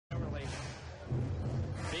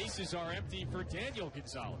bases are empty for Daniel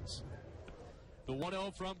Gonzalez. The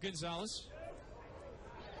 1-0 from Gonzalez.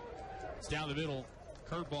 It's down the middle.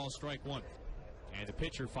 Curveball, strike one. And the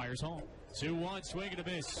pitcher fires home. 2-1, swing and a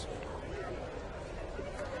miss.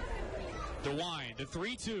 DeWine, the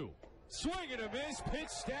 3-2. Swing and a miss. Pitch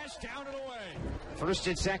stashed down and away. First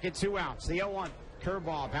and second, 2 outs. The 0-1.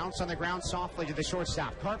 Curveball, bounce on the ground softly to the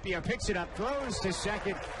shortstop. Carpio picks it up, throws to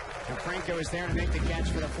second. And Franco is there to make the catch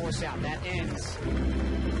for the force out. That ends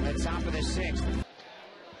the top of the 6th.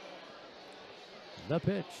 The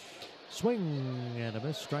pitch. Swing and a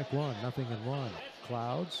miss. Strike one. 0-1.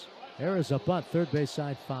 Clouds. There is a bunt. Third base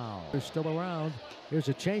side foul. They're still around. Here's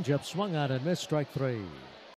a changeup. Swung on and missed. Strike three.